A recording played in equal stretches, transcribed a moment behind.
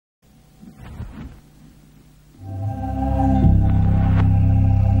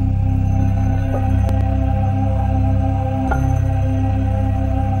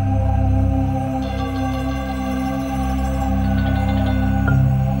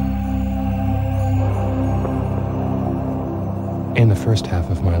first half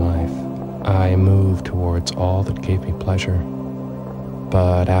of my life, I moved towards all that gave me pleasure.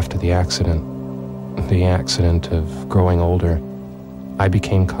 But after the accident of growing older, I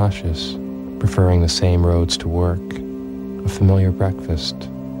became cautious, preferring the same roads to work, a familiar breakfast,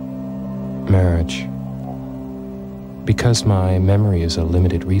 marriage. Because my memory is a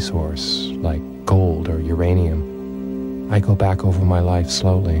limited resource, like gold or uranium, I go back over my life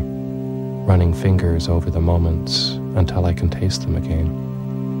slowly, running fingers over the moments until I can taste them again.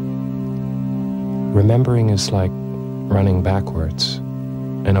 Remembering is like running backwards,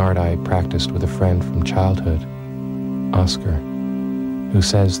 an art I practiced with a friend from childhood, Oscar, who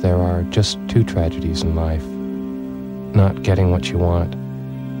says there are just two tragedies in life: not getting what you want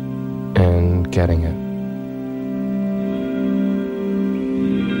and getting it.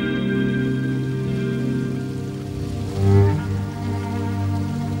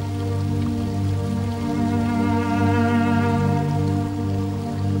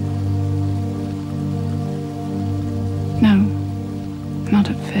 No, not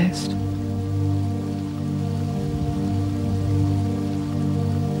at first.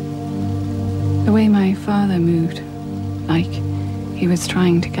 The way my father moved, like he was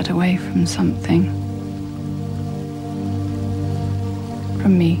trying to get away from something.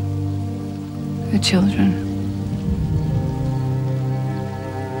 From me, the children.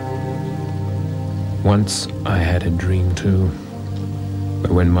 Once I had a dream too. But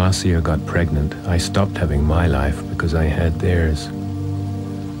when Marcia got pregnant, I stopped having my life because I had theirs.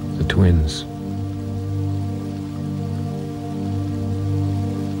 The twins.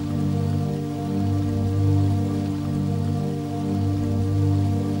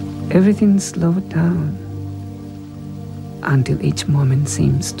 Everything slowed down until each moment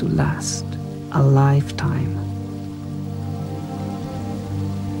seems to last a lifetime.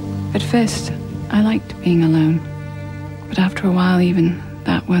 At first, I liked being alone, but after a while even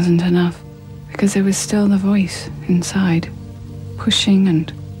that wasn't enough, because there was still the voice inside, pushing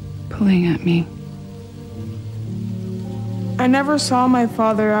and pulling at me. I never saw my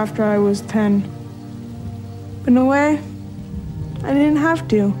father after I was 10. But in a way, I didn't have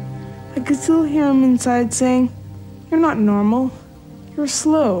to. I could still hear him inside saying, "You're not normal. You're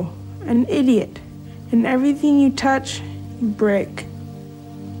slow, an idiot, and everything you touch, you break."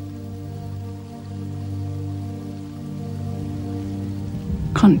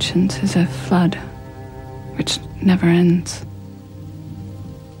 Conscience is a flood which never ends.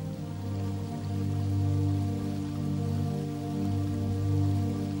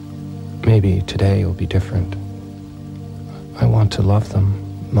 Maybe today will be different. I want to love them,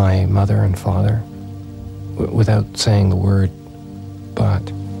 my mother and father, without saying the word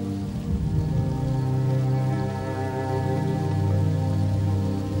but.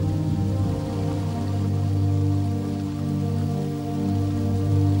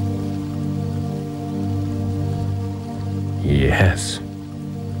 Yes.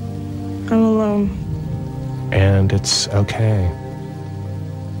 I'm alone. And it's okay.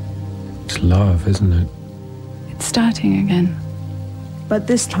 It's love, isn't it? It's starting again. But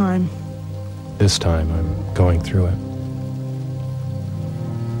this time I'm going through it.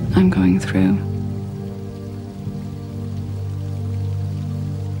 I'm going through